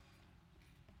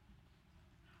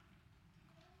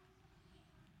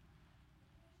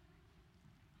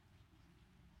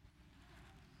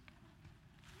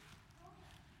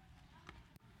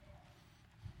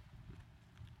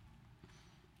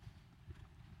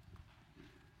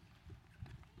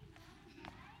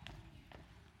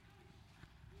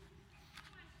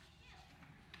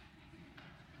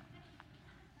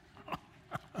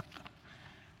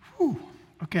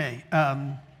Okay.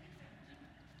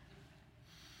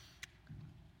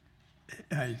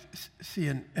 I see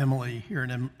in Emily,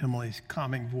 hearing Emily's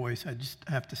calming voice, I just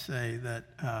have to say that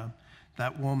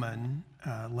that woman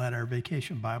led our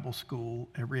vacation Bible school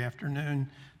every afternoon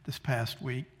this past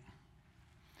week.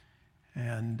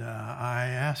 And I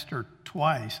asked her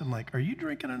twice, I'm like, are you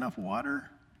drinking enough water?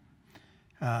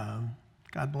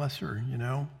 God bless her, you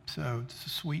know. So it's a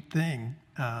sweet thing.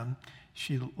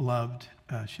 She loves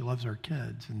our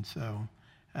kids, and so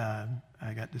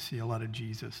I got to see a lot of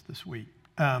Jesus this week.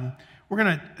 We're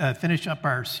going to finish up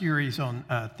our series on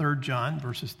 3 John,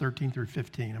 verses 13 through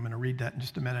 15. I'm going to read that in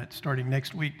just a minute. Starting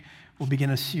next week, we'll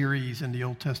begin a series in the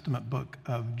Old Testament book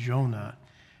of Jonah.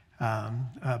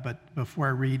 But before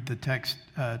I read the text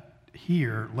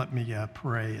here, let me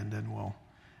pray, and then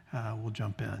we'll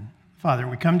jump in. Father,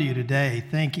 we come to you today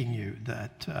thanking you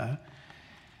that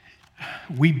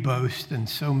we boast in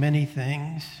so many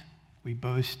things. We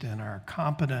boast in our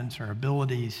competence, our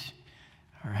abilities,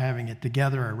 our having it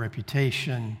together, our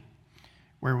reputation,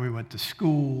 where we went to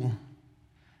school,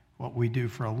 what we do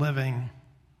for a living,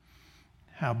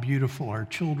 how beautiful our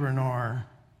children are,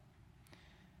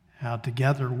 how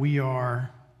together we are,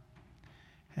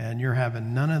 and you're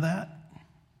having none of that.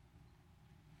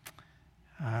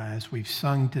 As we've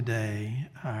sung today,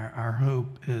 our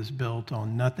hope is built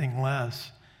on nothing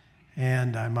less,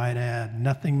 and I might add,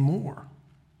 nothing more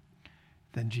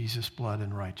than Jesus' blood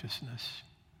and righteousness.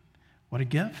 What a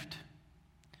gift,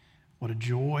 what a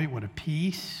joy, what a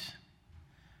peace,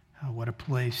 what a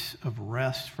place of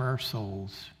rest for our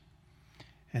souls.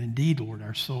 And indeed, Lord,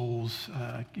 our souls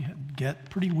get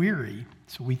pretty weary,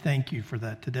 so we thank you for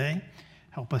that today.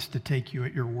 Help us to take you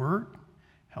at your word.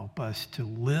 Help us to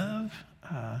live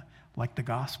like the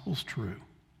gospel's true.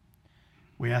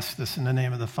 We ask this in the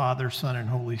name of the Father, Son, and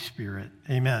Holy Spirit.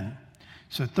 Amen.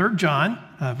 So 3 John,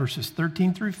 verses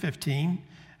 13 through 15.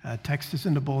 Text is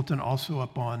in the bulletin, also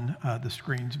up on the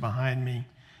screens behind me.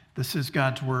 This is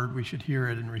God's word. We should hear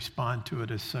it and respond to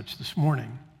it as such this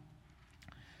morning.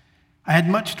 I had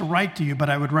much to write to you, but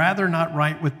I would rather not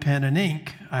write with pen and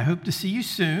ink. I hope to see you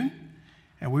soon,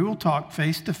 and we will talk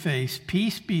face to face.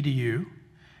 Peace be to you.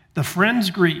 The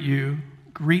friends greet you.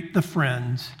 Greet the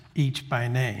friends, each by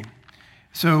name.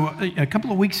 So a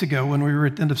couple of weeks ago, when we were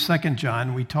at the end of 2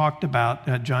 John, we talked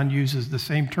about, John uses the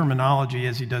same terminology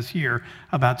as he does here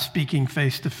about speaking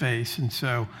face to face. And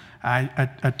so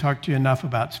I talked to you enough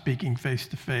about speaking face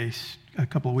to face a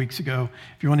couple of weeks ago.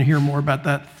 If you want to hear more about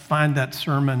that, find that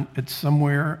sermon. It's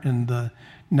somewhere in the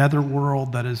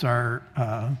netherworld. That is our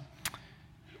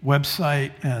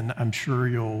website, and I'm sure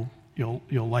you'll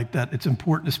like that. It's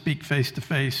important to speak face to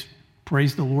face.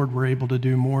 Praise the Lord, we're able to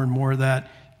do more and more of that.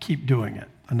 Keep doing it.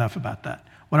 Enough about that.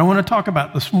 What I want to talk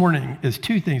about this morning is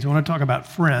two things. I want to talk about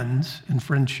friends and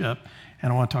friendship,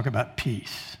 and I want to talk about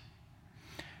peace.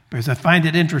 Because I find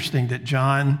it interesting that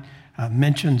John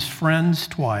mentions friends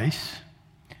twice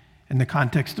in the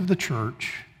context of the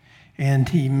church, and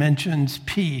he mentions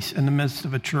peace in the midst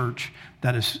of a church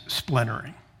that is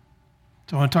splintering.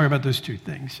 So I want to talk about those two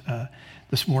things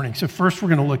this morning. So first, we're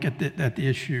going to look at the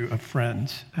issue of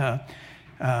friends.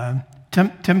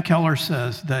 Tim Keller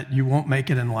says that you won't make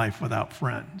it in life without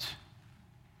friends.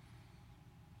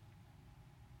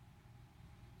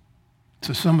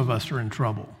 So some of us are in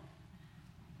trouble.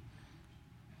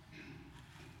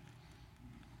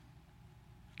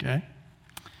 Okay?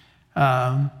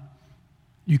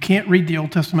 You can't read the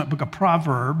Old Testament book of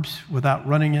Proverbs without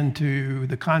running into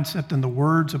the concept and the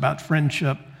words about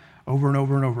friendship over and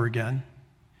over and over again.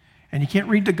 And you can't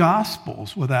read the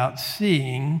Gospels without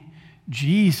seeing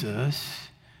Jesus,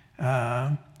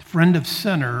 friend of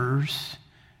sinners,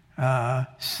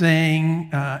 saying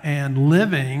and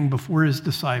living before his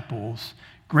disciples,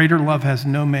 greater love has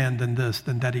no man than this,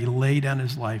 than that he lay down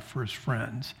his life for his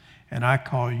friends. And I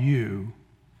call you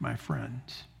my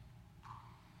friends.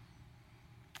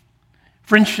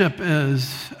 Friendship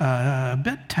is a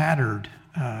bit tattered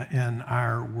in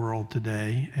our world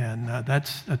today, and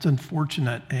that's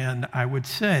unfortunate. And I would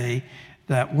say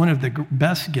that one of the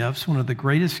best gifts, one of the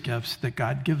greatest gifts that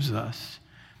God gives us,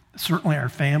 certainly our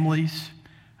families,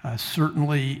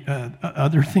 certainly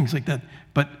other things like that,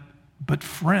 but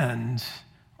friends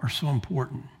are so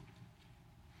important.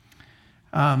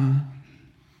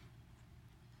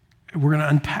 We're going to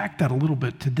unpack that a little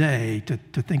bit today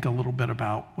to think a little bit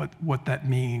about what that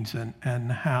means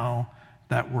and how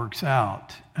that works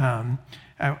out.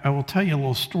 I will tell you a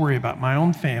little story about my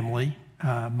own family.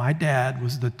 My dad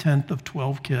was the 10th of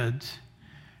 12 kids,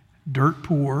 dirt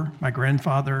poor. My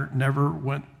grandfather never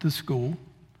went to school.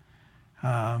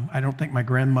 I don't think my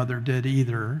grandmother did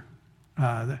either.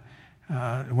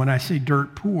 When I say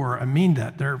dirt poor, I mean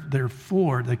that. Their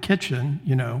floor, the kitchen,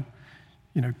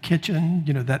 kitchen,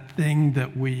 that thing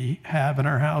that we have in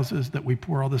our houses that we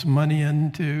pour all this money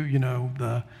into,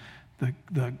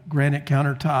 the granite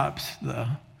countertops, the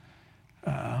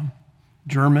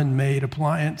German-made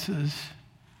appliances.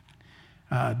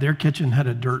 Their kitchen had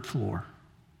a dirt floor.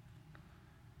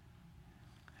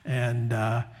 And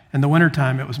in the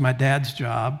wintertime, it was my dad's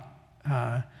job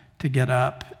to get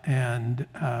up and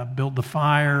build the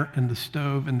fire and the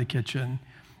stove in the kitchen.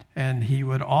 And he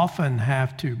would often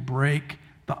have to break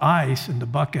the ice in the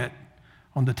bucket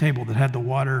on the table that had the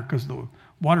water, because the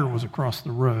water was across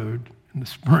the road in the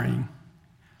spring,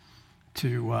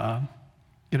 to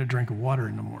get a drink of water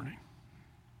in the morning.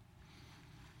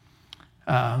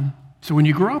 So when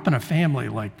you grow up in a family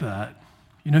like that,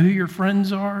 you know who your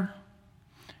friends are?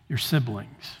 Your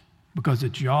siblings, because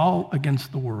it's y'all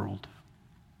against the world,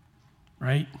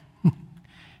 right?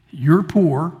 You're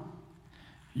poor.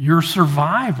 Your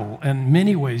survival in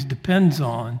many ways depends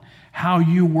on how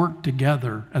you work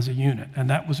together as a unit, and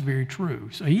that was very true.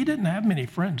 So he didn't have many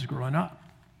friends growing up.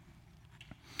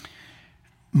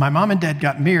 My mom and dad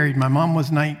got married. My mom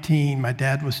was 19, my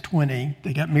dad was 20.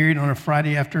 They got married on a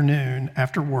Friday afternoon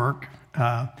after work.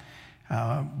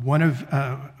 One of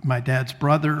my dad's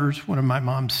brothers, one of my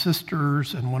mom's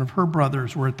sisters, and one of her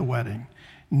brothers were at the wedding.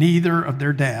 Neither of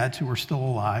their dads, who were still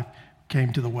alive,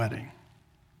 came to the wedding.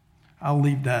 I'll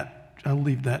leave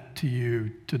that to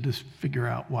you to just figure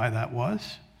out why that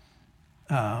was.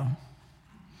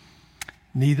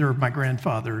 Neither of my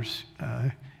grandfathers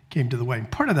came to the wedding.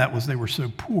 Part of that was they were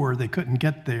so poor they couldn't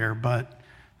get there, but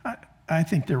I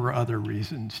think there were other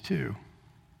reasons too.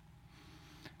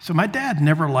 So my dad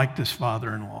never liked his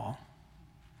father-in-law.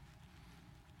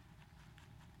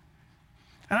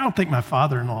 And I don't think my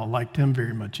father-in-law liked him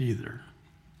very much either.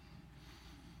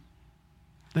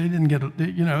 They didn't get,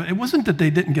 it wasn't that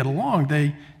they didn't get along.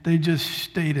 They just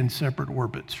stayed in separate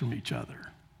orbits from each other.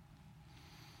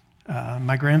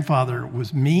 My grandfather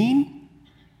was mean,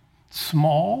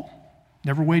 small,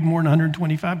 never weighed more than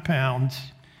 125 pounds,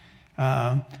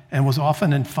 and was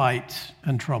often in fights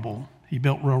and trouble. He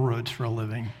built railroads for a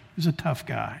living. He was a tough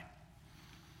guy.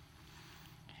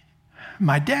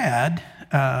 My dad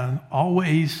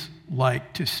always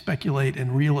liked to speculate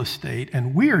in real estate,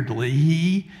 and weirdly,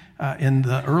 he, in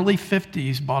the early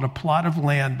 50s, bought a plot of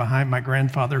land behind my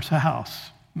grandfather's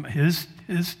house, his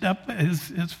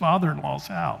father-in-law's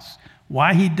house.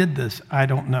 Why he did this, I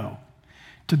don't know.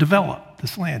 To develop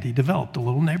this land, he developed a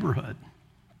little neighborhood.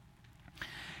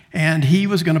 And he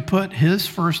was going to put his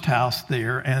first house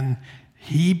there, and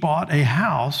he bought a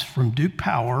house from Duke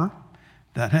Power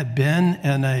that had been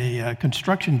in a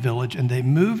construction village, and they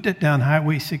moved it down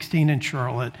Highway 16 in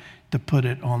Charlotte to put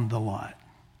it on the lot.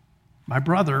 My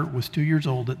brother was 2 years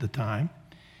old at the time,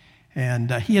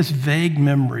 and he has vague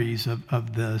memories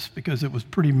of this because it was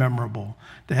pretty memorable.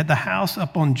 They had the house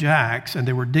up on jacks, and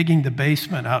they were digging the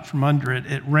basement out from under it.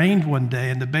 It rained one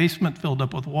day, and the basement filled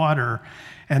up with water,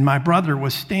 and my brother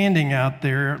was standing out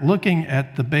there looking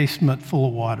at the basement full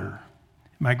of water.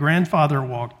 My grandfather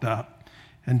walked up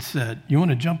and said, "You want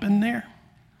to jump in there?"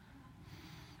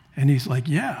 And he's like,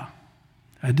 "Yeah,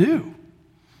 I do."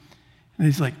 And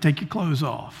he's like, "Take your clothes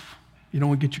off. You don't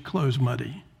want to get your clothes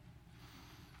muddy."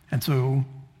 And so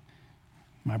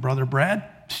my brother Brad,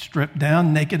 stripped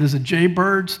down, naked as a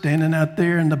jaybird, standing out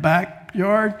there in the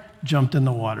backyard, jumped in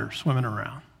the water, swimming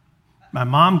around. My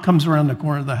mom comes around the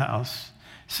corner of the house,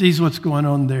 sees what's going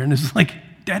on there, and is like,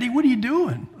 "Daddy, what are you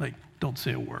doing?" Like, don't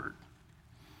say a word.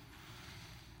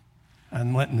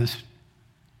 I'm letting this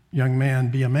young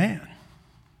man be a man.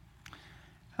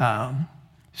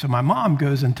 So my mom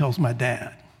goes and tells my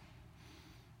dad,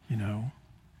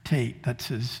 Tate,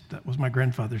 that was my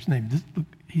grandfather's name. Look,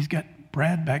 he's got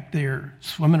Brad back there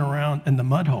swimming around in the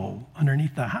mud hole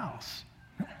underneath the house.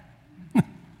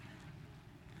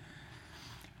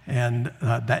 And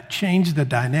that changed the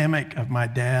dynamic of my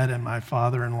dad and my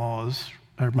father-in-law's,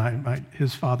 or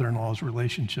his father-in-law's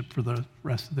relationship for the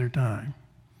rest of their time.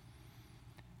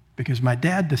 Because my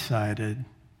dad decided,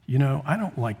 I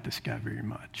don't like this guy very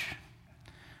much,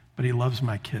 but he loves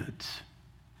my kids.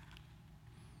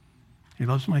 He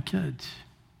loves my kids.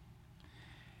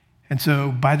 And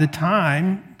so by the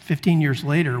time, 15 years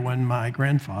later, when my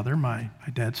grandfather, my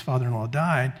dad's father-in-law,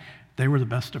 died, they were the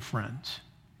best of friends.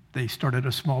 They started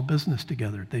a small business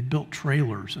together. They built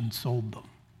trailers and sold them.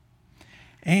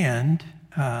 And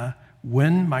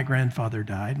when my grandfather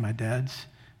died, my dad's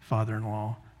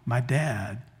father-in-law, my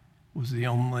dad was the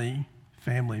only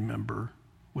family member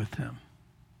with him.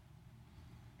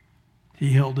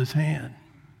 He held his hand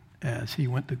as he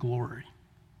went to glory.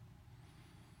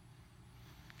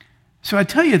 So I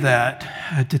tell you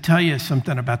that to tell you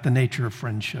something about the nature of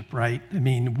friendship, right? I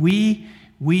mean, we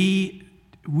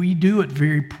do it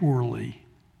very poorly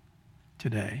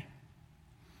today.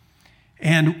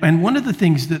 And one of the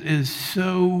things that is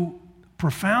so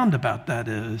profound about that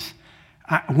is,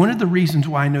 one of the reasons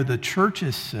why I know the church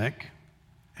is sick,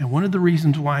 and one of the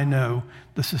reasons why I know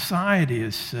the society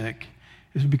is sick,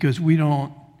 is because we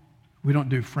don't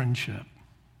do friendship.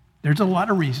 There's a lot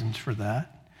of reasons for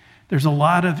that. There's a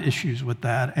lot of issues with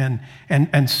that,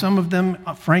 and some of them,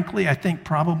 frankly, I think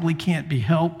probably can't be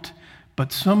helped,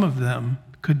 but some of them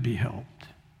could be helped.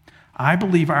 I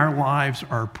believe our lives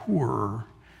are poorer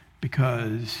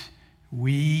because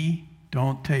we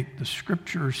don't take the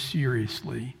scriptures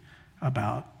seriously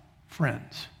about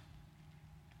friends,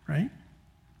 right?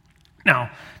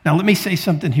 Now let me say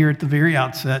something here at the very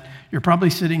outset. You're probably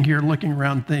sitting here looking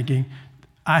around thinking,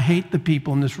 I hate the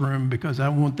people in this room because I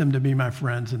want them to be my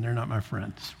friends and they're not my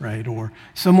friends, right? Or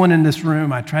someone in this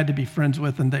room I tried to be friends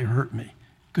with and they hurt me.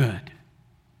 Good.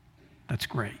 That's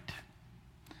great.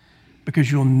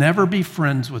 Because you'll never be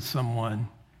friends with someone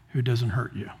who doesn't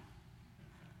hurt you.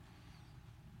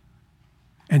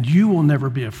 And you will never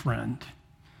be a friend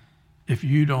if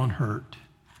you don't hurt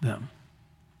them.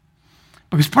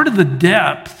 Because part of the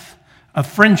depth of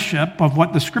friendship, of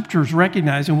what the scriptures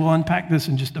recognize, and we'll unpack this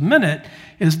in just a minute,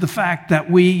 is the fact that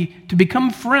to become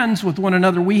friends with one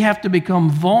another, we have to become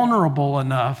vulnerable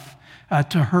enough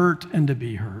to hurt and to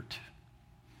be hurt.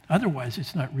 Otherwise,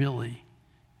 it's not really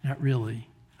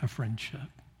a friendship.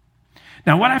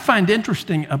 Now, what I find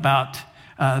interesting about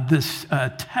this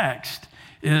text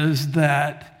is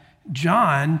that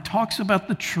John talks about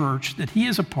the church that he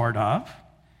is a part of,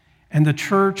 and the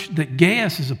church that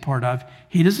Gaius is a part of.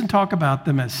 He doesn't talk about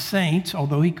them as saints,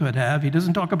 although he could have. He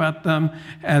doesn't talk about them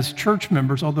as church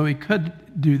members, although he could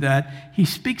do that. He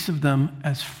speaks of them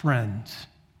as friends.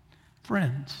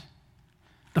 Friends.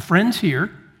 The friends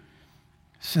here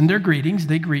send their greetings,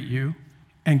 they greet you,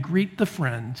 and greet the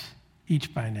friends,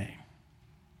 each by name.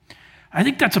 I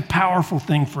think that's a powerful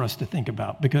thing for us to think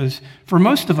about, because for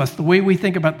most of us, the way we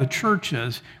think about the church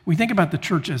is, we think about the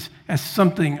church as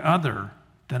something other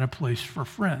than a place for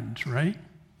friends, right?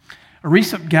 A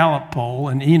recent Gallup poll,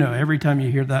 and every time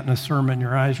you hear that in a sermon,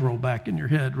 your eyes roll back in your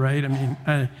head, right? I mean,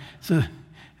 it's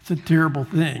a terrible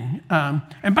thing.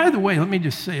 And by the way, let me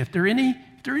just say, if there are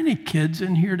any kids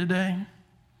in here today,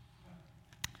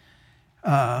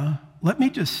 let me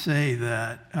just say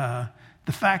that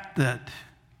the fact that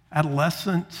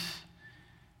adolescents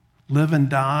live and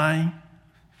die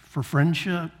for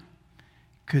friendship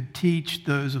could teach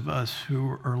those of us who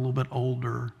are a little bit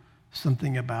older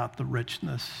something about the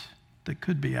richness that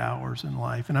could be ours in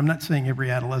life. And I'm not saying every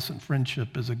adolescent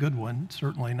friendship is a good one,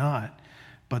 certainly not,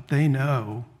 but they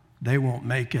know they won't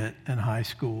make it in high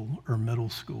school or middle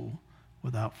school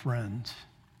without friends.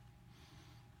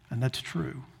 And that's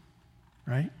true,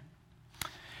 right?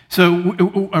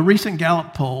 So a recent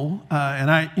Gallup poll,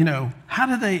 how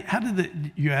do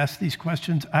you ask these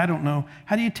questions? I don't know.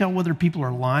 How do you tell whether people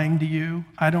are lying to you?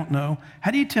 I don't know.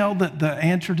 How do you tell that the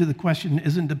answer to the question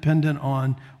isn't dependent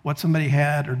on what somebody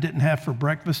had or didn't have for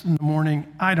breakfast in the morning?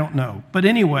 I don't know. But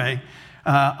anyway,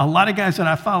 a lot of guys that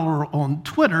I follow on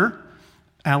Twitter,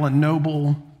 Alan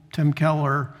Noble, Tim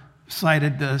Keller,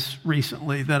 cited this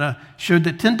recently, that showed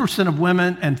that 10% of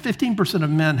women and 15% of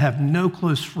men have no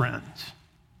close friends.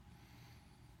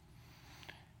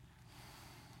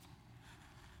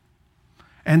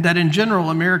 And that in general,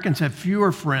 Americans have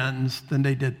fewer friends than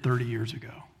they did 30 years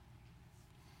ago.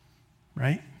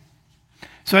 Right?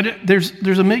 So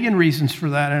there's a million reasons for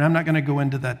that, and I'm not going to go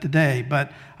into that today,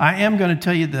 but I am going to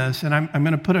tell you this, and I'm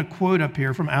going to put a quote up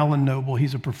here from Alan Noble.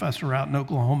 He's a professor out in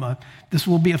Oklahoma. This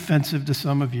will be offensive to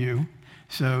some of you,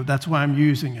 so that's why I'm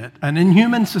using it. An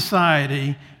inhuman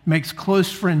society makes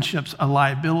close friendships a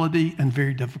liability and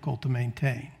very difficult to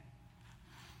maintain.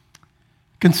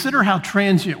 Consider how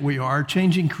transient we are,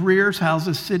 changing careers,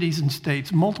 houses, cities, and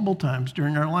states multiple times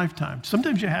during our lifetime.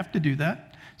 Sometimes you have to do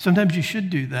that. Sometimes you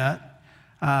should do that.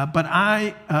 But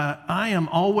I am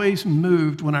always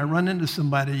moved when I run into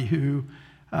somebody who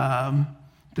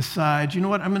decides, you know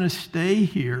what, I'm going to stay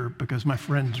here because my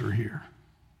friends are here.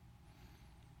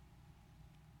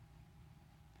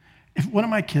 If one of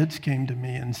my kids came to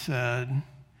me and said,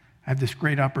 I have this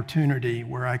great opportunity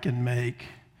where I can make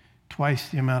twice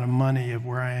the amount of money of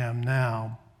where I am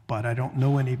now, but I don't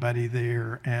know anybody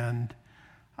there, and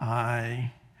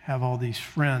I have all these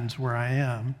friends where I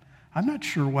am, I'm not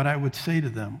sure what I would say to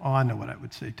them. Oh, I know what I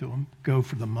would say to them. Go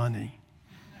for the money.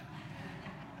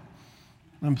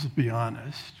 I'm just be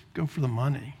honest. Go for the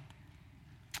money.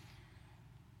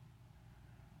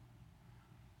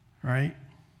 Right?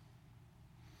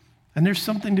 And there's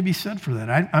something to be said for that.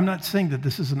 I'm not saying that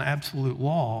this is an absolute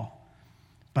law,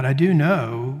 but I do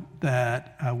know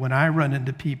that when I run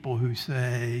into people who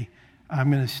say, I'm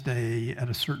going to stay at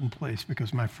a certain place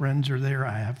because my friends are there,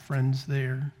 I have friends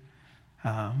there,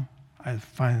 I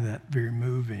find that very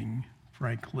moving,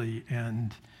 frankly,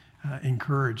 and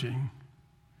encouraging.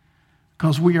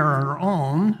 Because we are our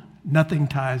own, nothing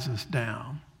ties us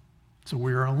down. So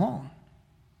we are alone.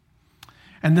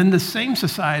 And then the same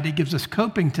society gives us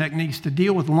coping techniques to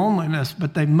deal with loneliness,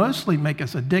 but they mostly make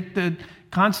us addicted,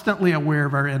 constantly aware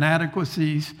of our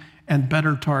inadequacies, and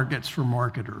better targets for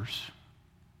marketers.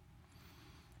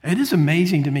 It is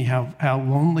amazing to me how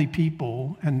lonely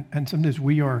people, and sometimes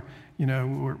we are,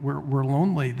 we're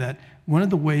lonely, that one of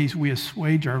the ways we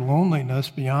assuage our loneliness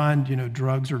beyond,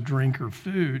 drugs or drink or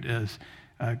food is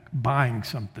buying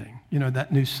something.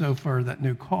 That new sofa or that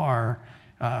new car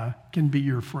can be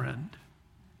your friend.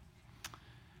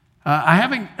 I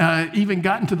haven't even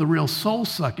gotten to the real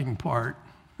soul-sucking part.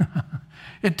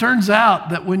 It turns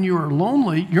out that when you are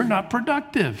lonely, you're not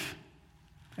productive.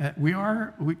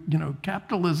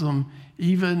 Capitalism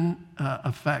even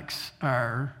affects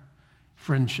our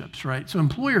friendships, right? So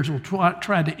employers will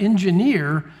try to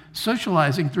engineer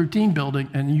socializing through team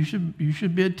building, and you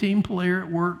should be a team player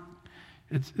at work.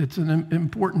 It's an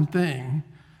important thing.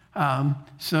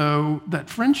 So that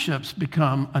friendships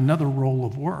become another role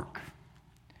of work.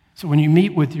 So when you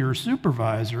meet with your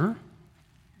supervisor,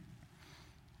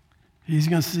 he's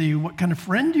going to see what kind of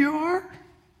friend you are.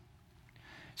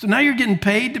 So now you're getting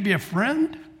paid to be a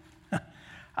friend?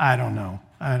 I don't know.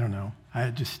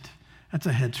 That's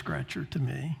a head scratcher to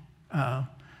me.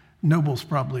 Noble's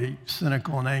probably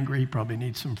cynical and angry. He probably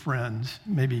needs some friends.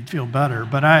 Maybe he'd feel better.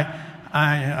 But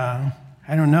I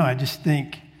don't know. I just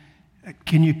think,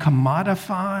 can you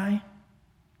commodify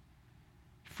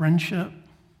friendship?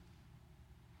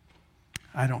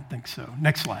 I don't think so.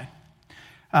 Next slide.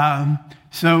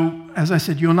 So, as I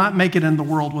said, you'll not make it in the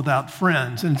world without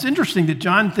friends. And it's interesting that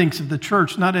John thinks of the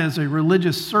church not as a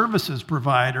religious services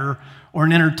provider or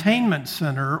an entertainment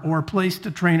center or a place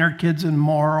to train our kids in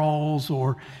morals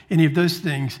or any of those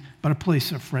things, but a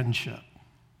place of friendship.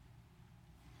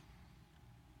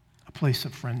 A place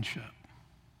of friendship.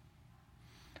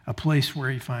 A place where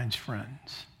he finds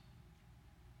friends.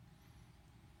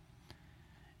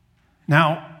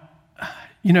 Now,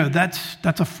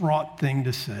 that's a fraught thing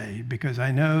to say, because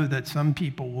I know that some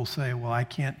people will say, well, I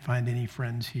can't find any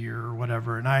friends here or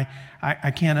whatever, and I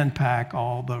can't unpack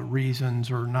all the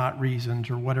reasons or not reasons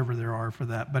or whatever there are for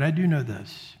that, but I do know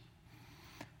this.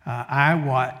 I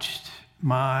watched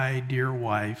my dear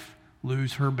wife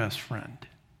lose her best friend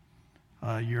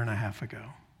a year and a half ago,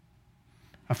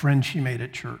 a friend she made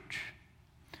at church,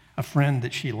 a friend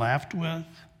that she laughed with,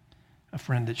 a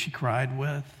friend that she cried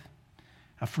with,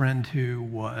 a friend who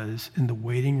was in the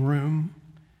waiting room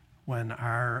when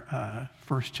our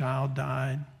first child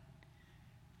died,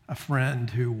 a friend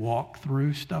who walked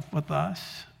through stuff with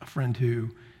us, a friend who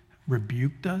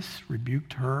rebuked us,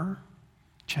 rebuked her,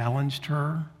 challenged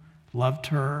her, loved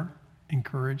her,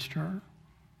 encouraged her.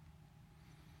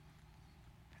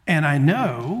 And I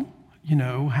know,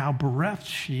 how bereft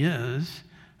she is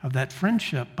of that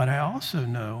friendship, but I also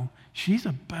know she's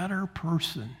a better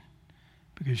person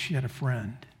because she had a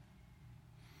friend.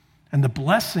 And the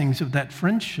blessings of that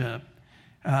friendship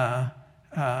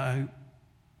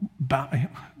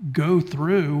go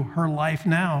through her life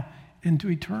now into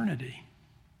eternity.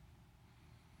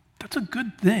 That's a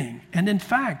good thing. And in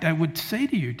fact, I would say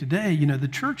to you today, the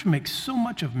church makes so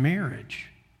much of marriage,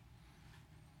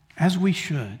 as we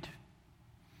should.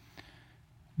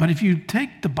 But if you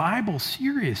take the Bible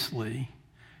seriously,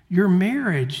 your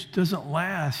marriage doesn't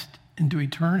last into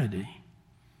eternity.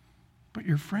 But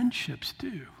your friendships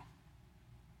do.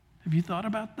 Have you thought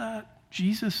about that?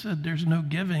 Jesus said there's no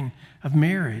giving of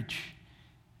marriage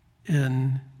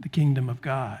in the kingdom of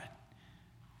God,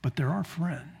 but there are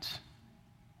friends.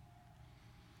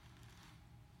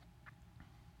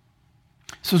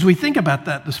 So as we think about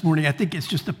that this morning, I think it's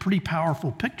just a pretty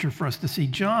powerful picture for us to see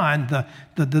John,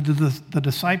 the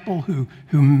disciple who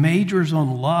majors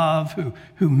on love,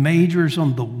 who majors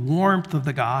on the warmth of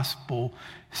the gospel,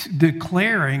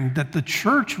 declaring that the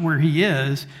church where he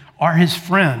is are his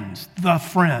friends, the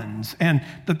friends, and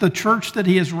that the church that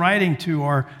he is writing to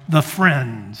are the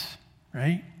friends,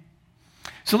 right?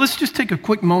 So let's just take a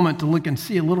quick moment to look and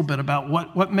see a little bit about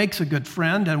what makes a good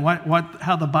friend and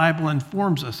how the Bible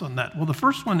informs us on that. Well, the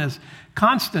first one is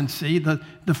constancy. To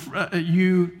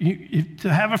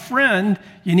have a friend,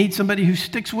 you need somebody who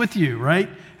sticks with you, right?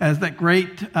 As that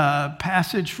great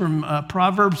passage from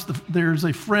Proverbs, there's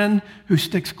a friend who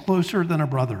sticks closer than a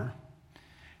brother.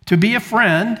 To be a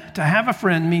friend, to have a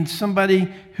friend, means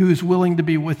somebody who's willing to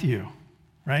be with you,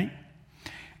 right?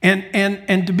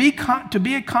 And to be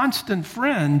a constant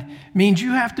friend means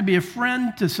you have to be a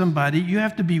friend to somebody. You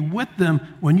have to be with them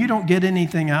when you don't get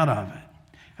anything out of it.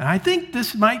 And I think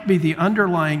this might be the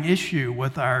underlying issue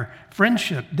with our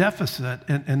friendship deficit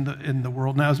in the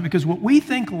world now, is because what we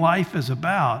think life is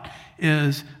about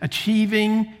is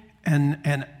achieving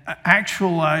and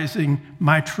actualizing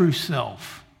my true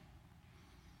self.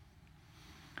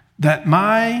 That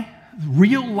my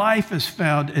real life is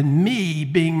found in me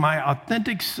being my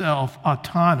authentic self,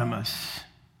 autonomous.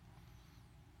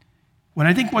 When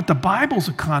I think what the Bible's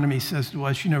economy says to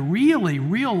us, really,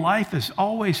 real life is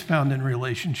always found in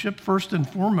relationship, first and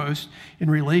foremost, in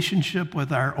relationship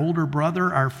with our older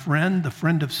brother, our friend, the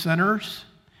friend of sinners,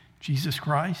 Jesus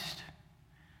Christ.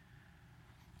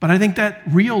 But I think that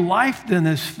real life then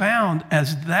is found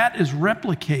as that is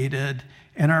replicated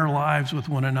in our lives with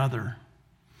one another.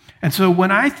 And so when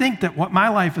I think that what my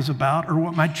life is about, or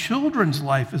what my children's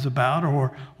life is about,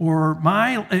 or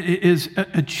my is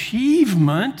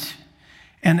achievement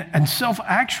and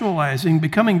self-actualizing,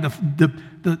 becoming the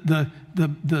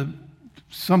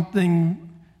something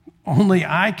only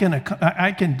I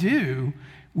can do,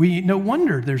 no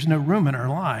wonder there's no room in our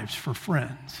lives for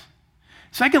friends.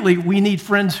 Secondly, we need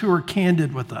friends who are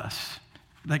candid with us.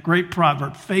 That great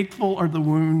proverb, faithful are the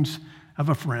wounds of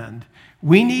a friend.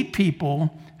 We need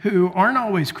people who aren't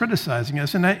always criticizing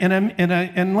us. And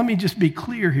let me just be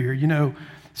clear here.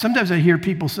 Sometimes I hear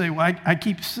people say, well, I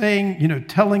keep saying,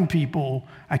 telling people,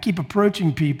 I keep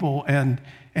approaching people and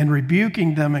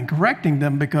rebuking them and correcting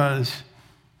them because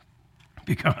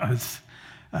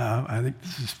I think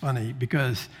this is funny,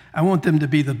 because I want them to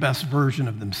be the best version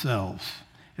of themselves.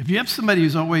 If you have somebody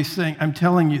who's always saying, I'm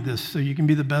telling you this so you can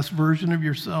be the best version of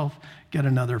yourself, get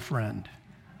another friend.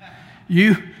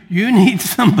 You need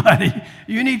somebody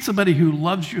who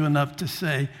loves you enough to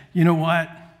say, you know what?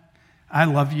 I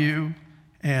love you,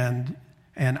 and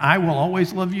I will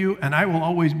always love you, and I will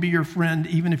always be your friend,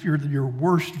 even if you're your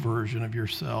worst version of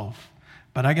yourself.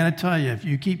 But I got to tell you, if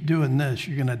you keep doing this,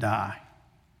 you're going to die.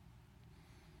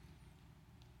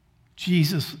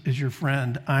 Jesus is your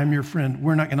friend. I'm your friend.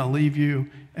 We're not going to leave you,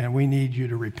 and we need you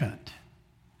to repent.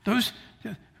 That's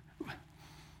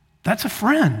a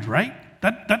friend, right?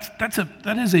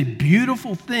 That is a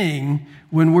beautiful thing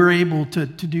when we're able to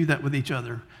do that with each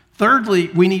other. Thirdly,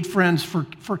 we need friends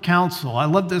for counsel. I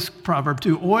love this proverb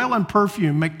too. Oil and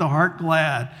perfume make the heart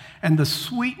glad, and the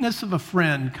sweetness of a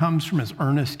friend comes from his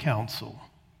earnest counsel.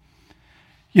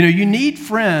 You need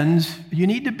friends. You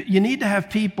need to have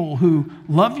people who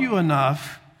love you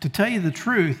enough to tell you the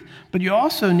truth, but you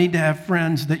also need to have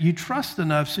friends that you trust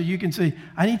enough so you can say,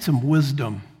 I need some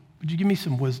wisdom. Would you give me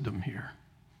some wisdom here?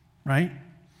 Right?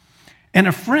 And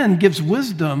a friend gives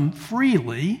wisdom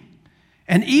freely,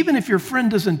 and even if your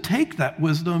friend doesn't take that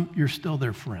wisdom, you're still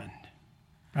their friend.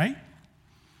 Right?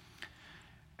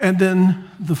 And then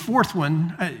the fourth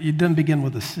one, you then begin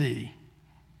with a C.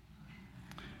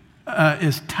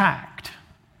 Is tact,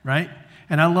 right?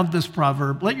 And I love this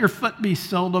proverb. Let your foot be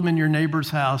seldom in your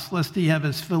neighbor's house, lest he have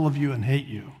his fill of you and hate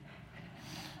you.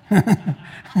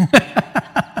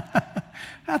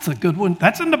 That's a good one.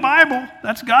 That's in the Bible.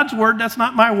 That's God's word. That's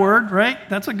not my word, right?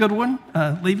 That's a good one.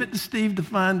 Leave it to Steve to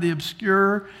find the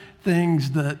obscure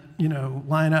things that,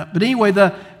 line up. But anyway,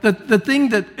 the thing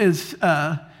that is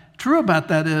true about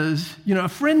that is, a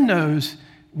friend knows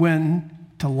when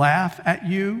to laugh at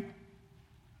you,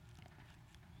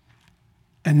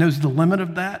 and knows the limit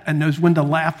of that, and knows when to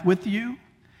laugh with you,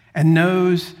 and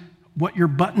knows what your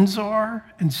buttons are.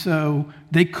 And so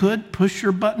they could push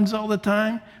your buttons all the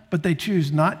time, but they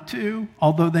choose not to,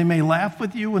 although they may laugh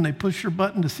with you when they push your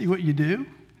button to see what you do,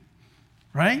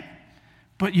 right?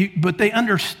 But they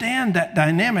understand that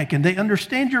dynamic, and they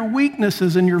understand your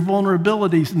weaknesses and your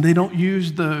vulnerabilities, and they don't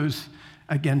use those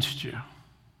against you.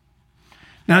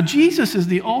 Now, Jesus is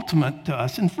the ultimate to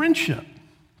us in friendship.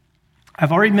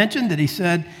 I've already mentioned that he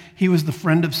said he was the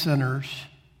friend of sinners.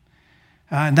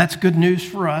 And that's good news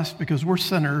for us because we're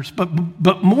sinners.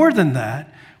 But more than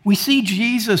that, we see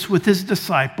Jesus with his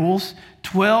disciples,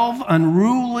 12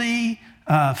 unruly,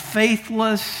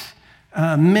 faithless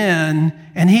men,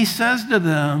 and he says to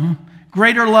them,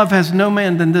 greater love has no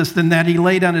man than this, than that he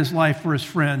laid down his life for his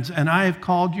friends. And I have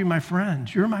called you my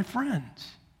friends. You're my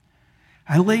friends.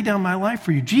 I lay down my life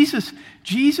for you.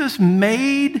 Jesus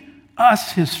made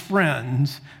us his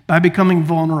friends by becoming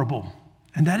vulnerable.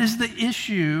 And that is the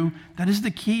issue, that is the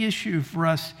key issue for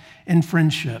us in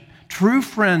friendship. True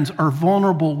friends are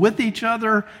vulnerable with each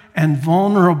other and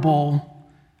vulnerable,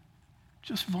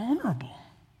 just vulnerable.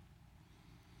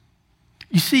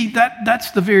 You see,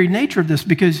 that's the very nature of this,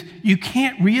 because you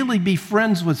can't really be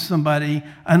friends with somebody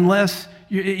unless,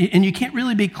 and you can't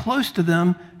really be close to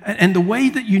them. And the way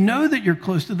that you know that you're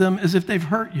close to them is if they've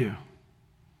hurt you,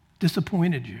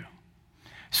 disappointed you.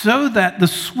 So that the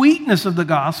sweetness of the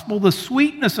gospel, the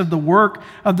sweetness of the work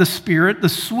of the Spirit, the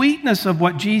sweetness of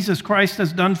what Jesus Christ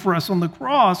has done for us on the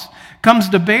cross comes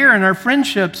to bear in our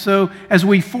friendship. So as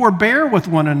we forbear with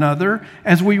one another,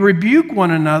 as we rebuke one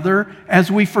another,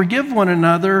 as we forgive one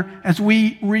another, as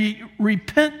we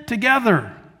repent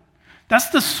together.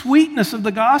 That's the sweetness of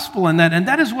the gospel in that. And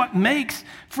that is what makes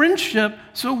friendship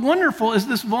so wonderful, is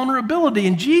this vulnerability.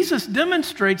 And Jesus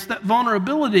demonstrates that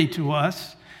vulnerability to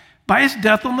us by his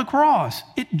death on the cross.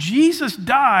 Jesus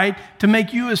died to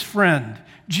make you his friend.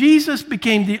 Jesus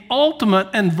became the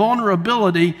ultimate in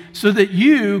vulnerability so that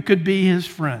you could be his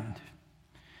friend.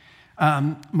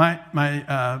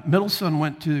 My middle son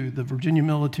went to the Virginia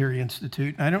Military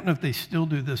Institute. I don't know if they still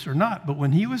do this or not, but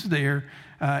when he was there,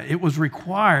 it was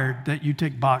required that you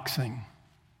take boxing.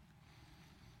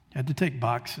 You had to take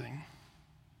boxing.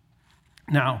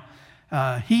 Now,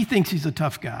 he thinks he's a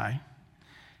tough guy.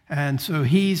 And so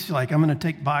he's like, I'm going to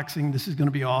take boxing. This is going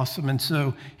to be awesome. And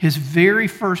so his very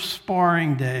first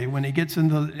sparring day when he gets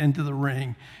into the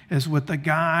ring is with a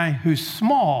guy who's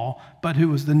small, but who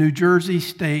was the New Jersey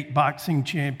State boxing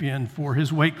champion for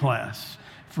his weight class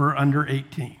for under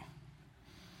 18.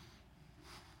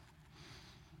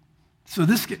 So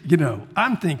this,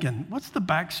 I'm thinking, what's the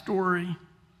backstory?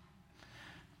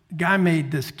 The guy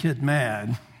made this kid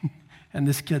mad. And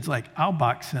this kid's like, I'll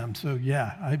box him. So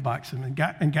yeah, I box him. And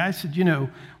guy said,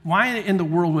 why in the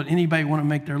world would anybody want to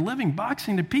make their living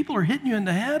boxing? The people are hitting you in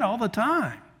the head all the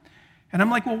time. And I'm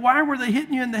like, well, why were they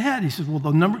hitting you in the head? He says, well,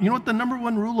 you know what the number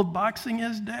one rule of boxing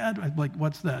is, Dad? I'm like,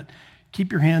 what's that?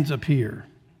 Keep your hands up here.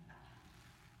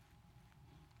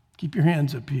 Keep your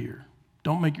hands up here.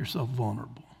 Don't make yourself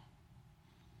vulnerable.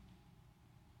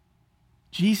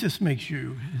 Jesus makes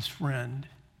you his friend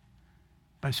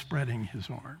by spreading his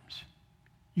arms.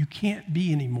 You can't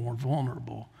be any more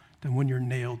vulnerable than when you're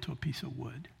nailed to a piece of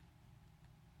wood.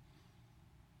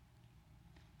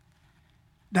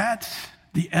 That's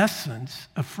the essence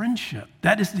of friendship.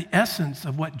 That is the essence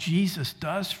of what Jesus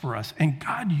does for us. And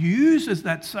God uses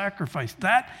that sacrifice.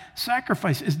 That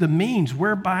sacrifice is the means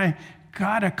whereby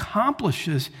God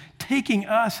accomplishes taking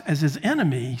us as his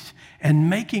enemies and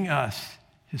making us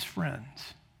his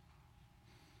friends.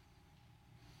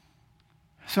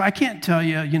 So I can't tell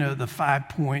you, the 5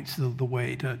 points of the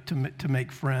way to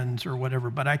make friends or whatever,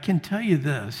 but I can tell you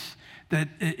this, that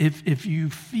if you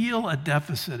feel a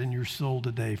deficit in your soul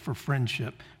today for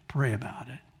friendship, pray about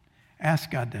it.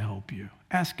 Ask God to help you.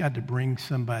 Ask God to bring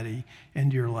somebody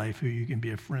into your life who you can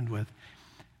be a friend with.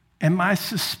 And my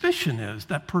suspicion is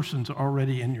that person's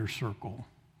already in your circle.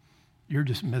 You're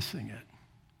just missing it.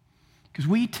 Because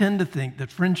we tend to think that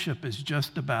friendship is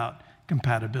just about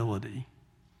compatibility.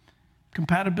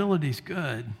 Compatibility is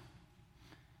good,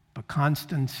 but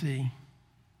constancy,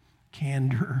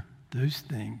 candor, those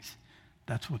things,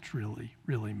 that's what really,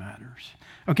 really matters.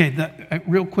 Okay,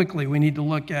 real quickly, we need to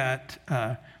look at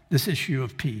this issue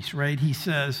of peace, right? He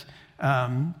says,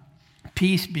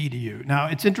 peace be to you. Now,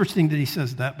 it's interesting that he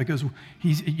says that because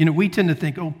we tend to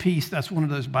think, oh, peace, that's one of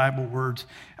those Bible words.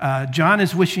 John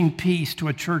is wishing peace to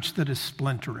a church that is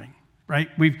splintering. Right?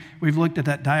 We've looked at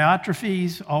that.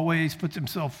 Diotrephes always puts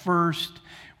himself first.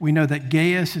 We know that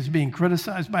Gaius is being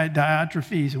criticized by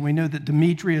Diotrephes, and we know that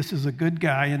Demetrius is a good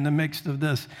guy in the mix of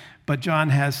this. But John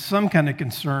has some kind of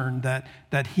concern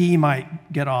that he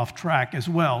might get off track as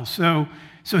well. So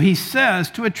he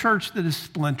says to a church that is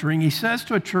splintering, he says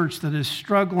to a church that is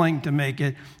struggling to make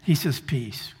it, he says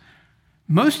peace.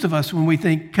 Most of us, when we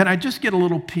think, can I just get a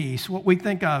little peace, what we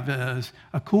think of is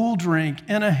a cool drink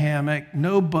in a hammock,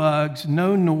 no bugs,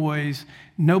 no noise,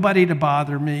 nobody to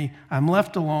bother me. I'm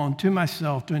left alone to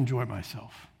myself to enjoy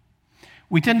myself.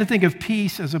 We tend to think of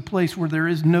peace as a place where there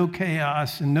is no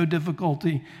chaos and no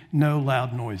difficulty, no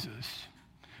loud noises.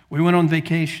 We went on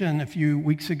vacation a few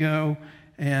weeks ago,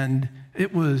 and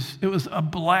it was a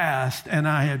blast, and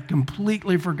I had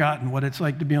completely forgotten what it's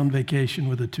like to be on vacation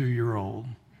with a 2-year-old.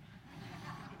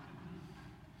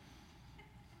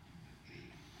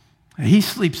 He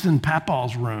sleeps in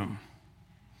Papaw's room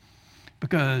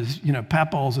because,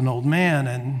 Papaw's an old man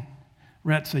and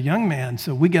Rhett's a young man,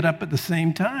 so we get up at the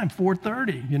same time,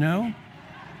 4:30,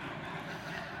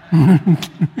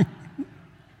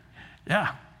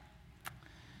 Yeah.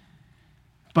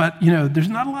 But, there's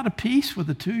not a lot of peace with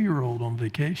a 2-year-old on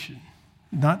vacation.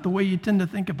 Not the way you tend to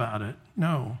think about it.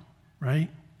 No, right?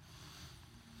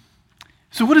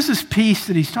 So what is this peace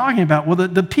that he's talking about? Well,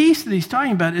 the peace that he's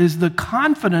talking about is the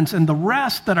confidence and the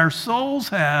rest that our souls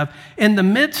have in the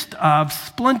midst of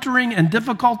splintering and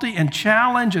difficulty and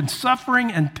challenge and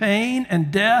suffering and pain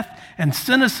and death and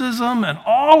cynicism and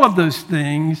all of those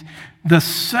things. The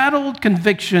settled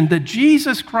conviction that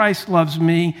Jesus Christ loves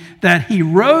me, that he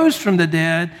rose from the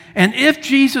dead, and if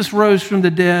Jesus rose from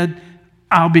the dead,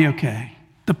 I'll be okay.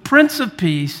 The Prince of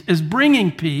Peace is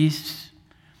bringing peace.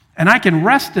 And I can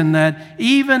rest in that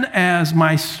even as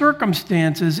my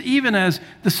circumstances, even as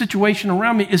the situation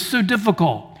around me is so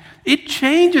difficult. It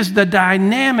changes the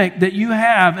dynamic that you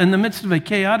have in the midst of a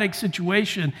chaotic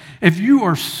situation. If you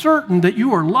are certain that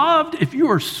you are loved, if you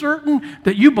are certain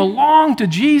that you belong to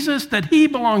Jesus, that he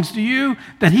belongs to you,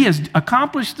 that he has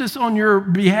accomplished this on your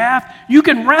behalf, you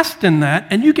can rest in that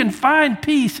and you can find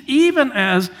peace even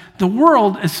as the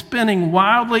world is spinning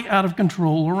wildly out of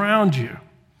control around you.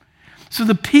 So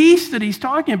the peace that he's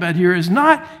talking about here is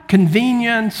not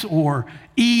convenience or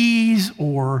ease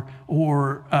or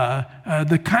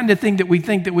the kind of thing that we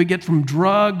think that we get from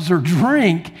drugs or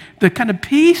drink. The kind of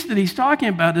peace that he's talking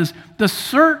about is the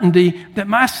certainty that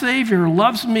my Savior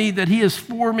loves me, that he is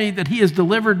for me, that he has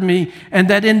delivered me, and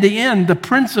that in the end, the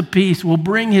Prince of Peace will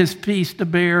bring his peace to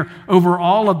bear over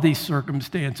all of these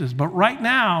circumstances. But right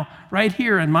now, right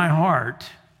here in my heart,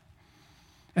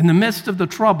 in the midst of the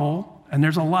trouble, and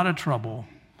there's a lot of trouble,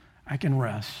 I can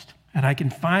rest. And I can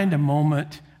find a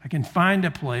moment, I can find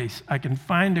a place, I can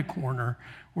find a corner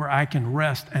where I can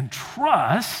rest and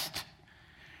trust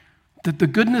that the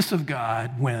goodness of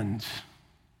God wins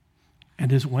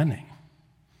and is winning.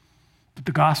 That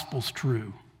the gospel's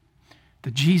true.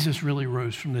 That Jesus really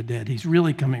rose from the dead. He's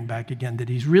really coming back again. That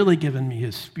he's really given me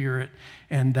his Spirit.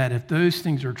 And that if those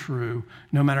things are true,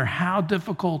 no matter how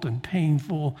difficult and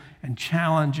painful and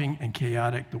challenging and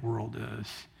chaotic the world is,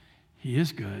 he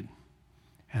is good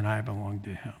and I belong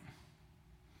to him.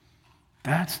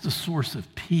 That's the source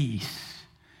of peace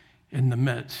in the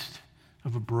midst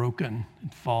of a broken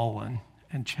and fallen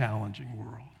and challenging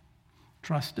world.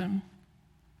 Trust him.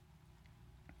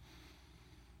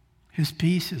 His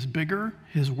peace is bigger,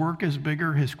 his work is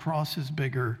bigger, his cross is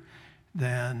bigger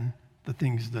than the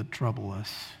things that trouble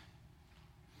us.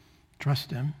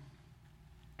 Trust him.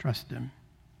 Trust him.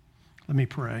 Let me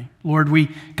pray. Lord, we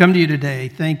come to you today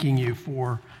thanking you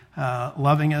for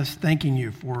loving us, thanking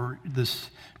you for this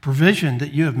provision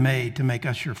that you have made to make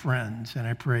us your friends. And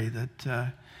I pray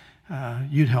that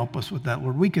you'd help us with that,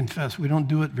 Lord. We confess we don't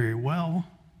do it very well.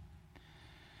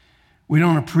 We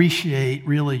don't appreciate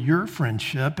really your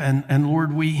friendship. And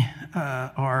Lord, we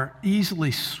are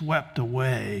easily swept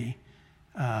away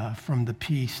from the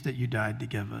peace that you died to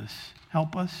give us.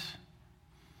 Help us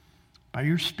by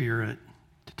your Spirit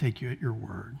to take you at your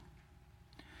word.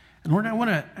 And Lord,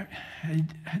 I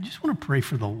just want to pray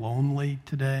for the lonely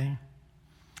today.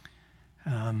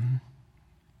 Out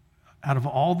of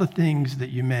all the things that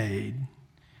you made,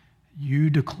 you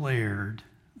declared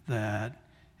that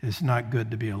it's not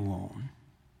good to be alone.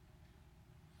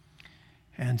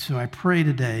 And so I pray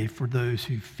today for those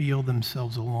who feel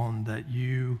themselves alone that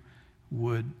you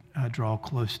would draw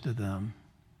close to them.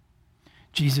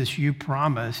 Jesus, you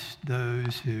promised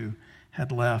those who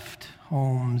had left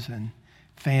homes and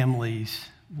families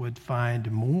would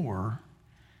find more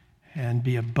and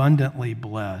be abundantly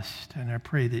blessed. And I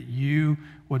pray that you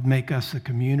would make us a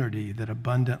community that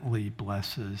abundantly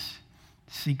blesses,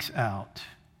 seeks out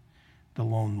the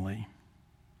lonely.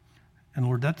 And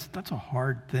Lord, that's a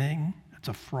hard thing. It's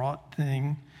a fraught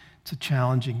thing. It's a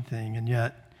challenging thing. And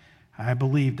yet, I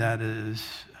believe that's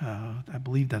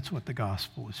what the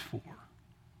gospel is for.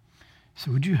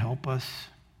 So would you help us?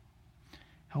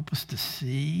 Help us to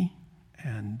see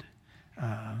and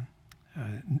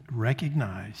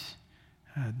recognize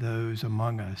those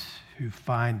among us who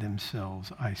find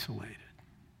themselves isolated.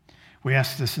 We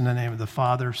ask this in the name of the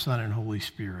Father, Son, and Holy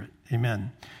Spirit.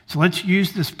 Amen. So let's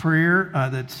use this prayer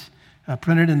that's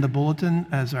printed in the bulletin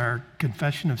as our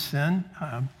confession of sin.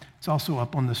 It's also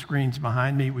up on the screens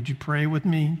behind me. Would you pray with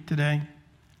me today?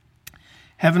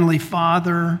 Heavenly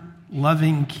Father,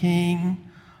 loving King,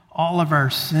 all of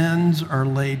our sins are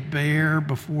laid bare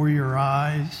before your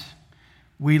eyes.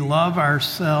 We love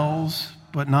ourselves,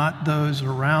 but not those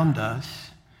around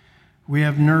us. We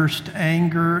have nursed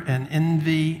anger and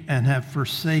envy and have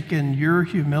forsaken your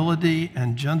humility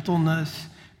and gentleness,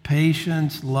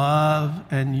 patience, love,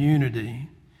 and unity.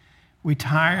 We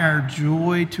tie our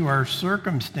joy to our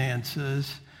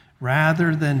circumstances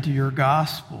rather than to your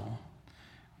gospel.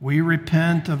 We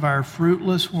repent of our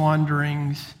fruitless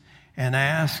wanderings and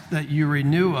ask that you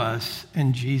renew us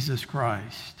in Jesus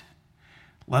Christ.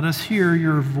 Let us hear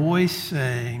your voice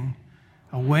saying,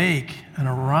 Awake and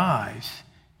arise.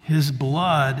 His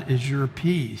blood is your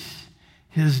peace.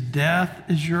 His death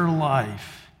is your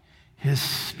life. His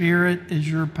spirit is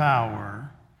your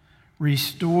power.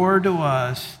 Restore to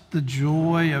us the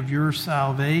joy of your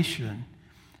salvation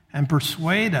and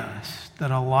persuade us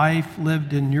that a life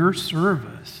lived in your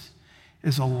service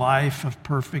is a life of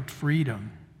perfect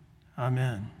freedom.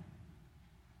 Amen.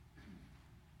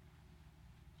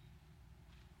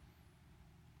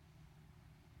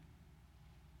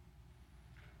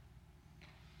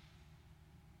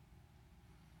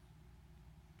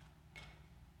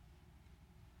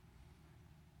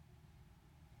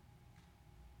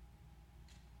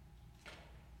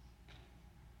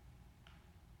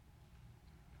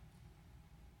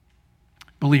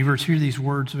 Believers, hear these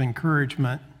words of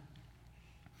encouragement.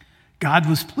 God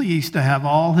was pleased to have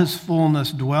all his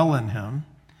fullness dwell in him,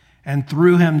 and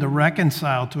through him to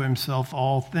reconcile to himself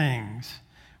all things,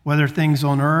 whether things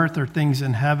on earth or things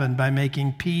in heaven, by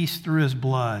making peace through his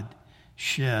blood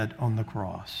shed on the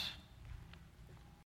cross.